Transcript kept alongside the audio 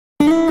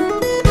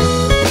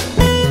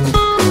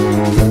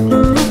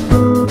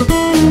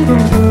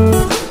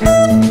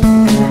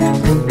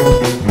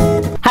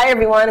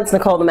everyone, it's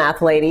Nicole the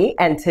Math Lady,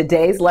 and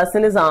today's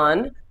lesson is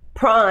on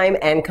prime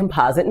and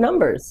composite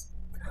numbers.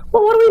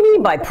 Well, what do we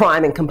mean by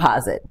prime and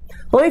composite?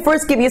 Let me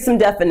first give you some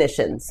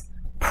definitions.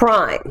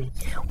 Prime.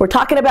 We're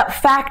talking about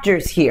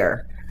factors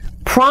here.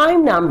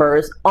 Prime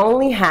numbers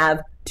only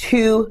have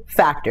two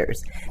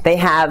factors. They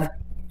have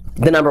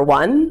the number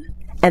 1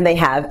 and they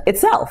have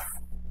itself.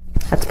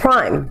 That's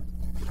prime.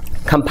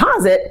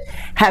 Composite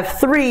have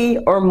 3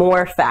 or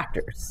more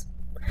factors.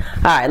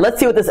 All right, let's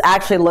see what this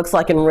actually looks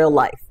like in real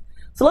life.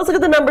 So let's look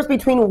at the numbers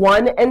between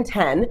 1 and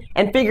 10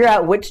 and figure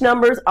out which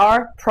numbers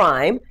are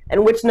prime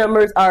and which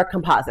numbers are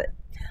composite.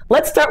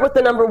 Let's start with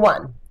the number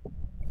 1.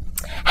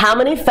 How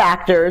many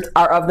factors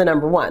are of the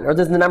number 1, or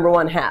does the number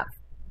 1 have?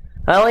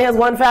 It only has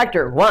one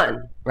factor,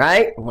 1,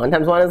 right? 1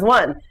 times 1 is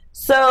 1.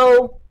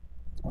 So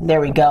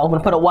there we go. I'm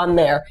going to put a 1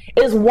 there.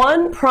 Is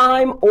 1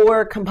 prime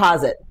or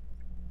composite?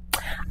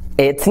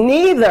 It's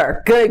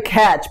neither. Good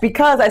catch.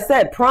 Because I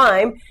said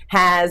prime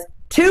has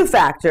 2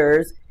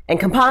 factors and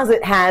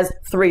composite has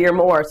 3 or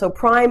more. So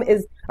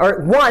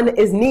 1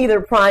 is neither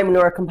prime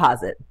nor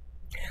composite.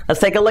 Let's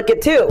take a look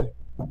at 2.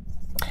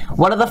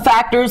 What are the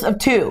factors of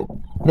 2?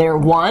 They're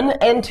 1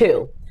 and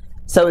 2.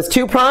 So is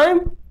 2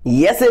 prime?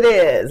 Yes, it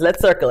is.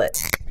 Let's circle it.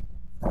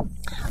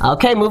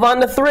 Okay, move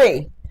on to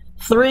 3.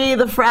 3,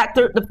 the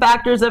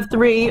factors of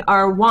 3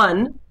 are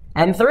 1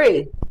 and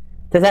 3.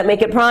 Does that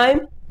make it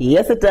prime?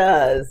 Yes, it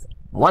does.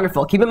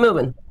 Wonderful. Keep it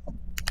moving.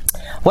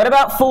 What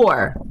about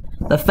 4?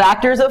 The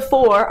factors of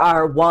 4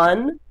 are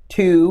 1,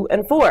 2,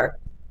 and 4.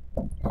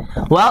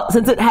 Well,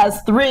 since it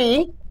has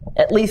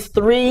at least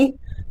 3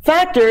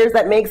 factors,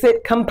 that makes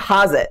it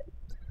composite.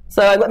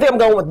 So I think I'm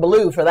going with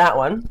blue for that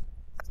one.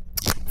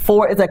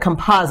 4 is a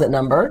composite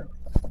number.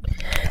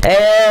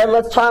 And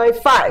let's try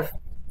 5.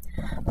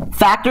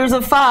 Factors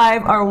of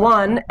 5 are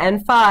 1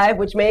 and 5,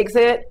 which makes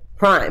it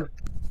prime.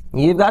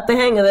 You've got the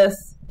hang of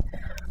this.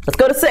 Let's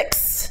go to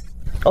 6.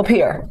 Up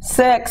here.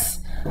 6.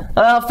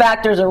 Well,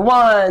 factors are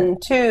 1,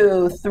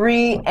 2,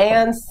 3,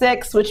 and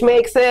 6, which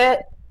makes it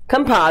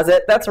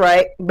composite. That's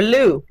right.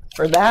 Blue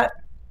for that.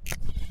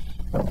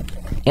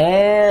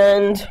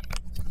 And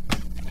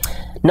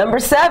number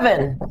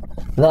 7.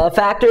 The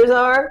factors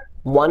are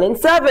 1 and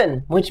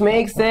 7, which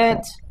makes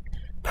it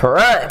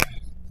prime.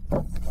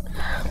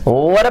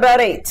 What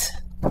about 8?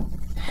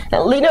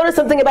 Now, notice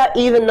something about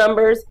even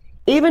numbers.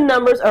 Even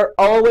numbers are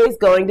always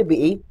going to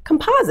be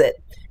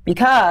composite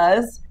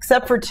because,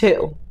 except for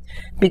 2,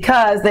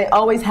 because they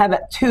always have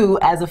 2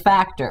 as a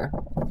factor.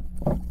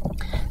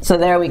 So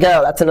there we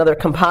go. That's another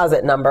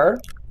composite number.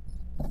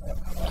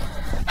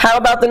 How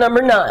about the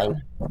number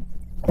 9?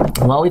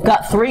 Well, we've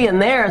got 3 in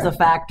there as a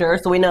factor,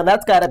 so we know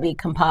that's got to be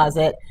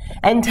composite.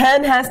 And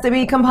 10 has to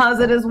be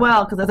composite as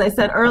well, because as I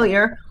said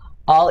earlier,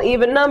 all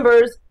even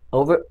numbers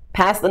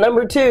past the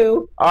number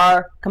 2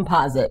 are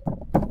composite.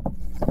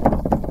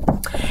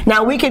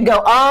 Now, we could go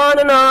on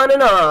and on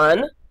and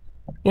on.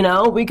 You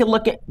know, we could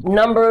look at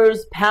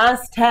numbers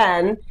past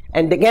 10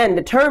 and, again,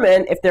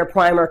 determine if they're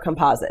prime or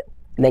composite.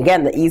 And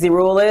again, the easy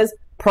rule is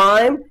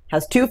prime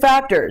has 2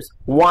 factors,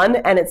 1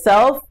 and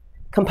itself.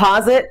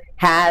 Composite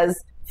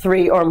has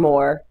 3 or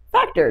more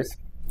factors.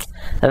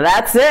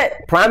 That's it.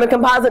 Prime and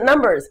composite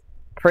numbers.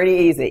 Pretty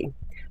easy.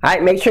 All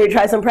right, make sure you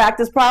try some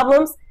practice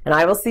problems, and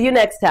I will see you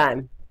next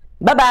time.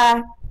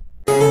 Bye-bye.